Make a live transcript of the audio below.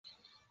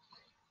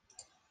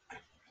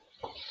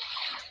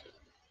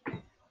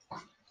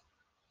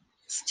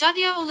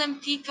Stadio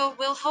Olimpico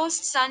will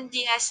host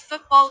Sunday's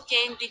football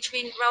game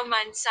between Roma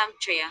and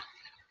Sampdoria.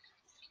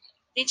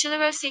 The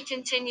Giallorossi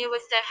continue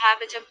with their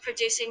habit of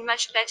producing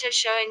much better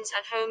showings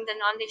at home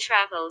than on the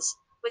travels,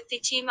 with the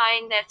team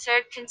eyeing their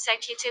third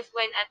consecutive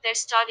win at their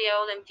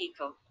Stadio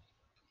Olimpico.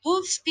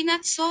 Both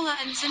Spinazzola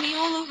and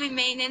Zaniolo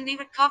remain in the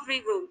recovery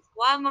room,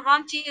 while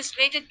Moranti is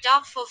rated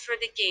doubtful for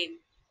the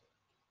game.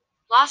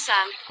 La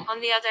Samp, on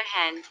the other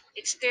hand,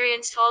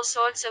 experienced all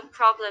sorts of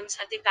problems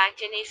at the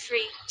back in a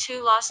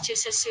 3-2 loss to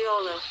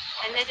Sassuolo,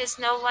 and it is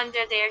no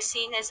wonder they are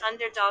seen as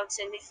underdogs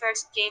in the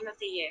first game of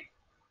the year.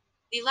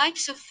 The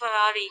likes of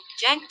Ferrari,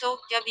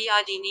 Jankto,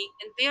 Gabbiadini,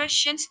 and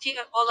Bereshinski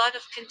are all out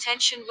of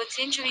contention with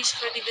injuries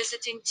for the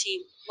visiting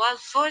team, while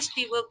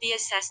Thorsby will be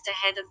assessed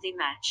ahead of the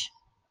match.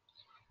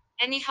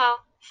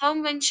 Anyhow,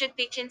 home win should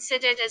be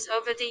considered as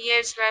over the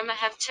years Roma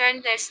have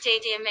turned their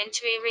stadium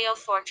into a real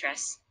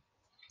fortress.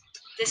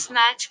 This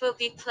match will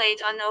be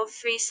played on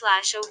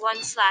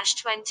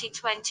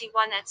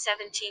 03/01/2021 at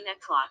 17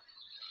 o'clock.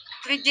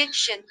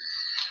 Prediction: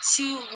 2